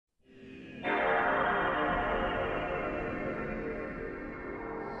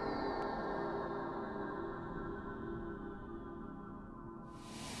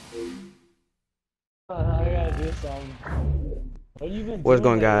What's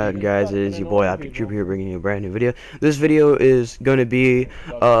going on, guys? It is your boy Optic Troop here, bringing you a brand new video. This video is going to be,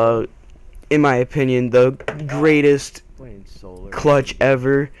 in my opinion, the greatest clutch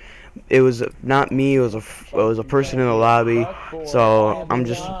ever. It was not me. It was a person in the lobby. So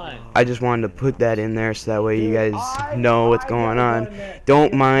I just wanted to put that in there so that way you guys know what's going on.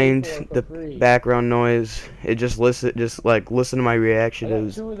 Don't mind the background noise. It just listen to my reaction. It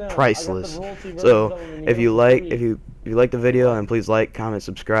was priceless. So if you like the video, then please like, comment,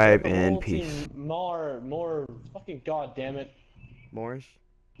 subscribe, and peace. More fucking goddamn it. Morris?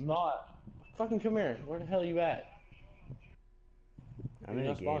 Not fucking come here. Where the hell are you at? I'm in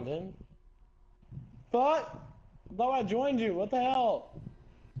a game. In? Fuck! I thought I joined you. What the hell?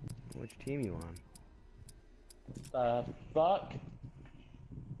 Which team you on? Fuck.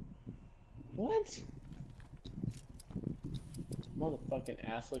 What? Motherfucking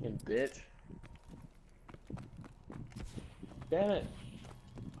ass-looking bitch. Damn it.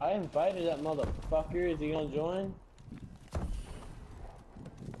 I invited that motherfucker. Is he gonna join?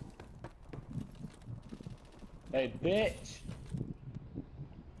 Hey, bitch!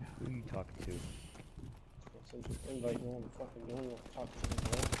 Who are you talking to? Invite no one fucking join. Talk to me,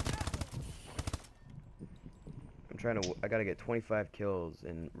 I'm trying to. I gotta get 25 kills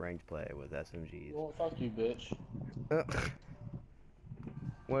in ranked play with SMGs. Well, fuck you, bitch.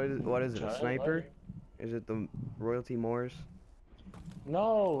 What is it? A sniper? Is it the Royalty Morris?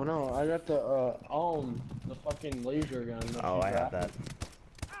 No, I got the fucking laser gun. Oh, I have that.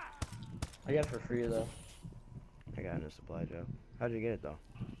 I got it for free though. I got it in a supply drop. How'd you get it though?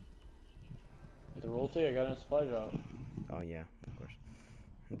 The royalty, I got it in a supply drop. Oh yeah, of course.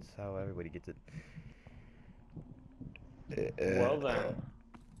 That's how everybody gets it. Well then,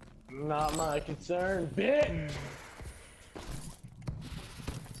 not my concern, bitch.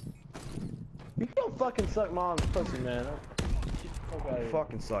 You don't fucking suck mom's pussy, man.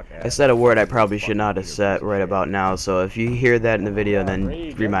 Fucking suck ass. I said a word I probably should not have said right about now, so if you hear that in the video,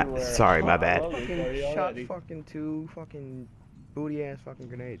 then sorry, my bad. Shot fucking 2 fucking booty ass fucking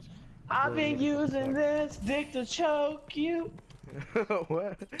grenades. I've been using this dick to choke you.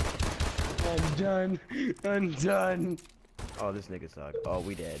 What? I'm done. Oh, this nigga sucked. Oh,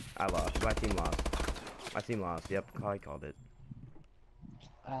 we dead. I lost. My team lost. My team lost. Yep, I called it.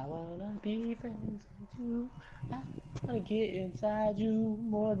 I wanna be friends with you. I wanna get inside you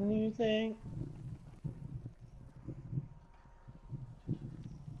more than you think.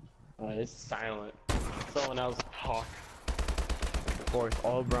 It's silent. Someone else talk. Of course,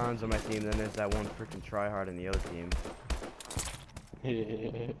 all bronze on my team. Then there's that one freaking tryhard in the other team.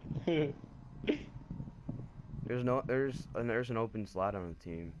 There's an open slot on the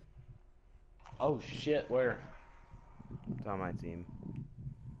team. Oh shit! Where? It's on my team.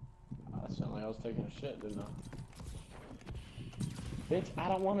 That sounded like I was taking a shit, didn't I? Bitch, I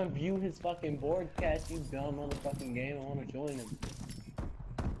don't want to view his fucking broadcast, you dumb motherfucking game. I want to join him.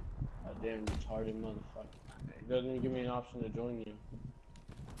 God damn retarded motherfucker. It doesn't even give me an option to join you.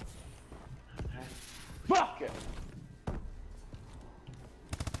 Fuck it!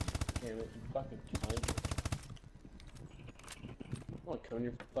 Damn it, you fucking cunt. I want to come in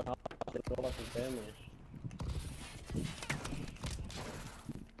your fucking family.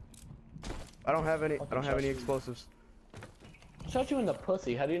 I don't have any explosives. I shot you in the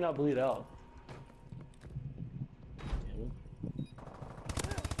pussy. How do you not bleed out?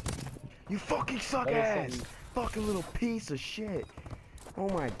 You fucking suck ass! Fucking little piece of shit! Oh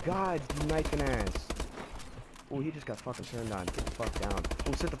my god, you knifing ass! Oh, he just got fucking turned on. Get the fuck down.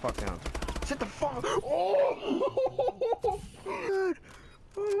 Oh, sit the fuck down. Sit the fuck. Oh! God.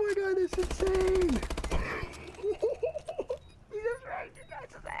 Oh my god, it's insane! He just racked his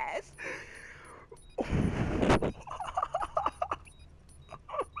ass!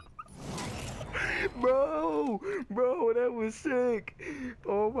 Bro, that was sick.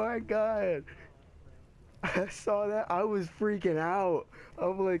 Oh my god. I saw that. I was freaking out.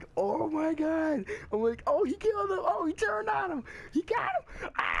 I'm like, oh my god. I'm like, oh, he killed him. Oh, he turned on him. He got him.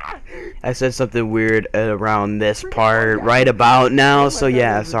 Ah! I said something weird around this part right about now. So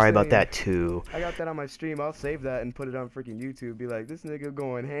yeah, sorry about that too. I got that on my stream. I'll save that and put it on freaking YouTube. Be like, this nigga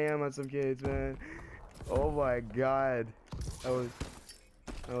going ham on some kids, man. Oh my god. That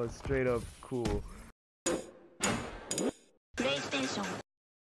was straight up cool. PlayStation